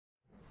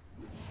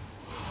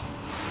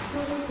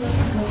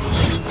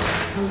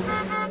So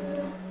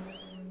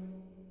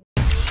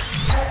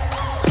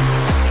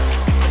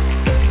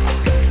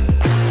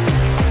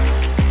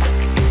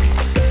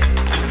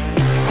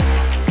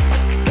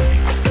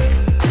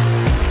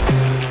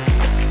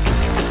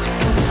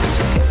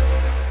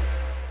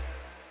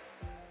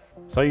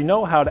you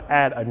know how to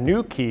add a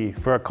new key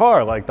for a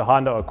car like the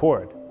Honda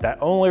Accord that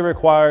only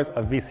requires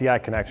a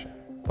VCI connection.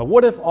 But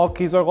what if all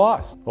keys are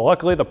lost? Well,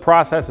 luckily the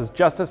process is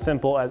just as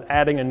simple as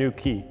adding a new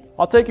key.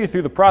 I'll take you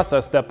through the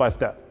process step by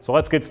step. So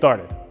let's get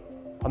started.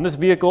 On this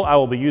vehicle, I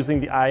will be using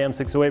the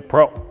IM608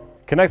 Pro.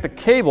 Connect the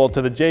cable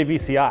to the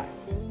JVCI.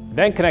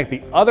 Then connect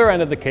the other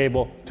end of the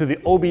cable to the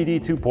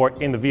OBD2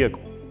 port in the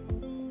vehicle.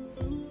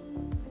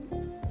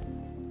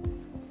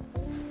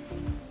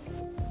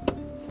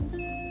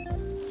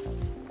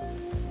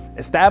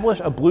 Establish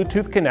a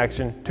Bluetooth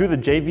connection to the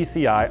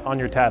JVCI on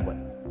your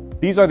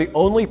tablet. These are the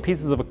only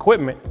pieces of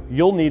equipment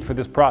you'll need for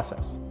this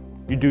process.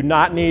 You do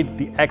not need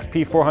the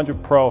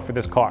XP400 Pro for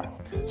this car.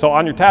 So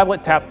on your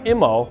tablet, tap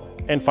IMO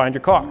and find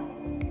your car.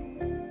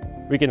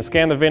 We can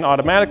scan the VIN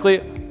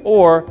automatically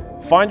or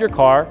find your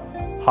car,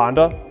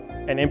 Honda,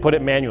 and input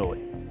it manually.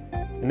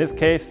 In this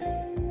case,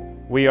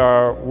 we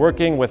are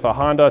working with a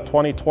Honda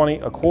 2020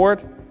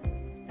 Accord,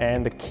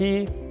 and the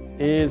key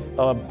is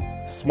a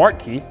smart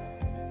key.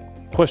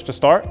 Push to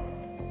start.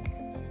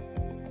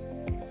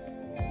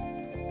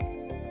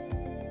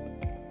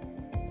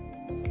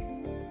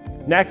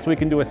 Next, we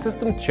can do a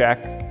system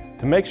check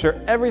to make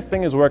sure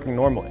everything is working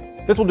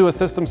normally. This will do a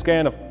system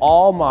scan of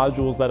all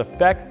modules that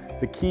affect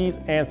the keys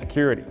and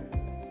security.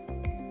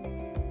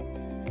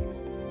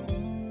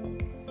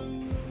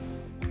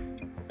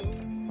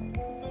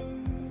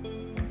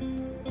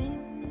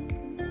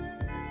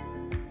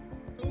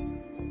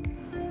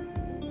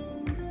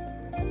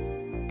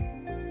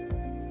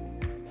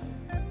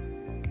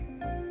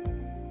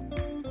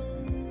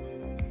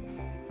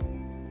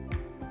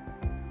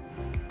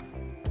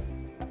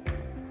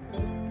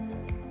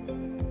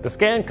 The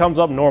scan comes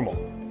up normal.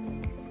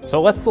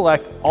 So let's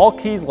select All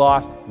Keys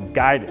Lost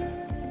Guided.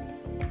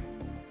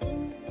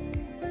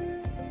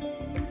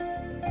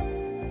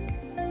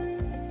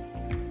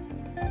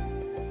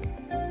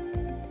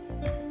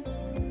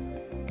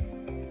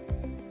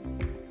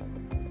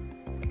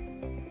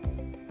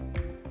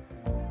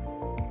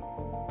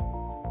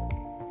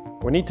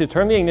 We need to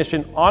turn the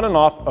ignition on and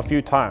off a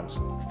few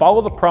times. Follow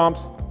the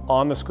prompts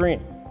on the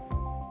screen.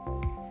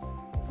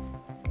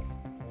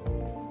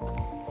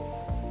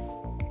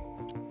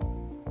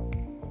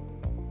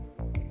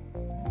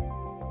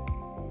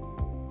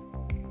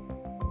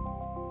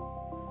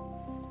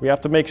 We have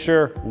to make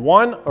sure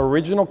one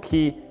original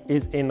key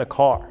is in the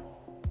car.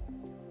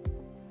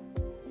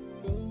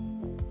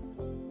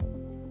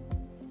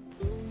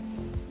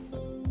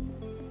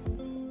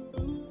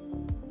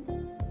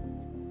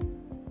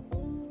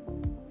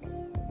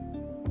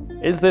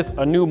 Is this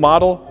a new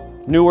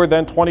model, newer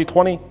than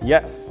 2020?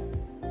 Yes.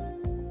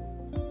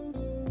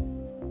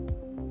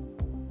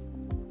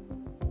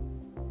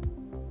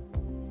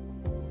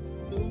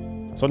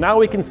 So now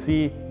we can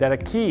see that a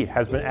key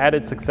has been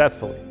added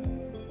successfully.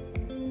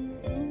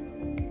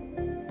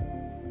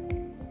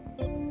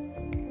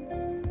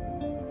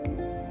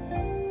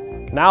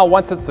 Now,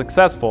 once it's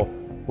successful,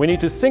 we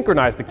need to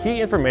synchronize the key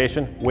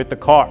information with the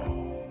car.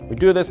 We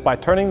do this by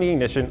turning the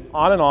ignition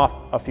on and off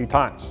a few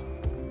times.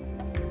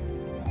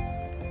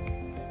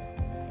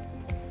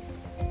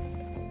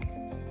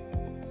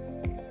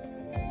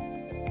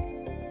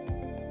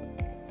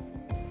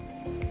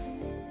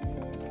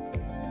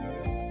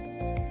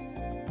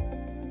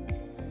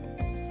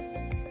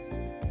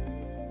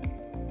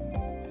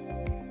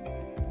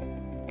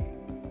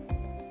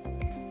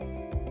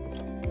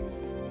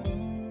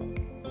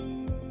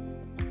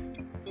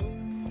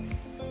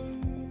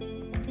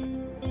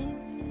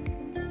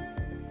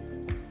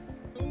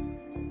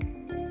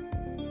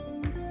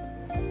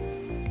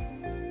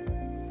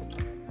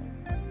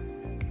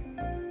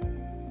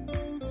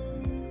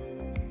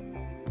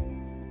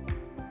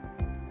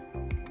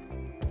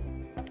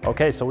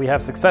 Okay, so we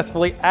have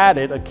successfully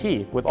added a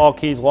key with all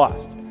keys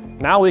lost.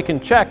 Now we can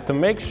check to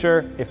make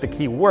sure if the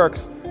key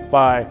works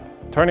by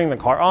turning the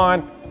car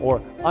on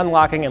or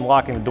unlocking and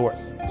locking the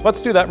doors. So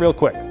let's do that real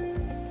quick.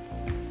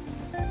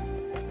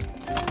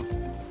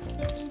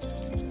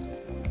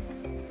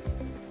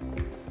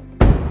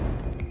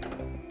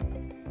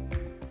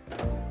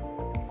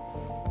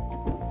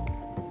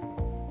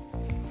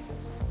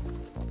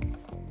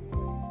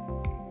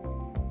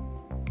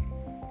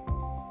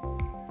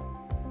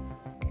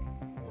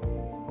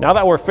 Now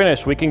that we're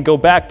finished, we can go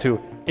back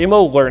to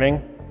IMO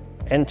Learning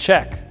and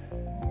check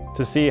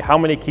to see how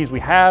many keys we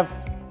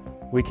have.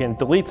 We can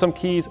delete some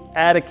keys,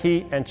 add a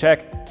key, and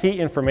check key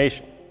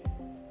information.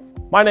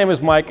 My name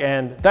is Mike,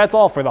 and that's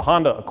all for the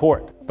Honda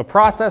Accord. The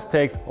process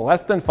takes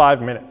less than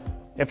 5 minutes.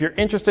 If you're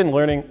interested in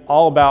learning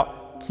all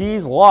about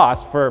keys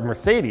lost for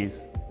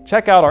Mercedes,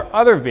 check out our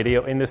other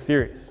video in this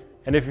series.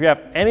 And if you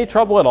have any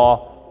trouble at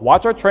all,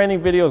 watch our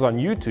training videos on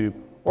YouTube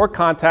or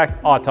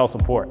contact Autel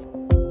support.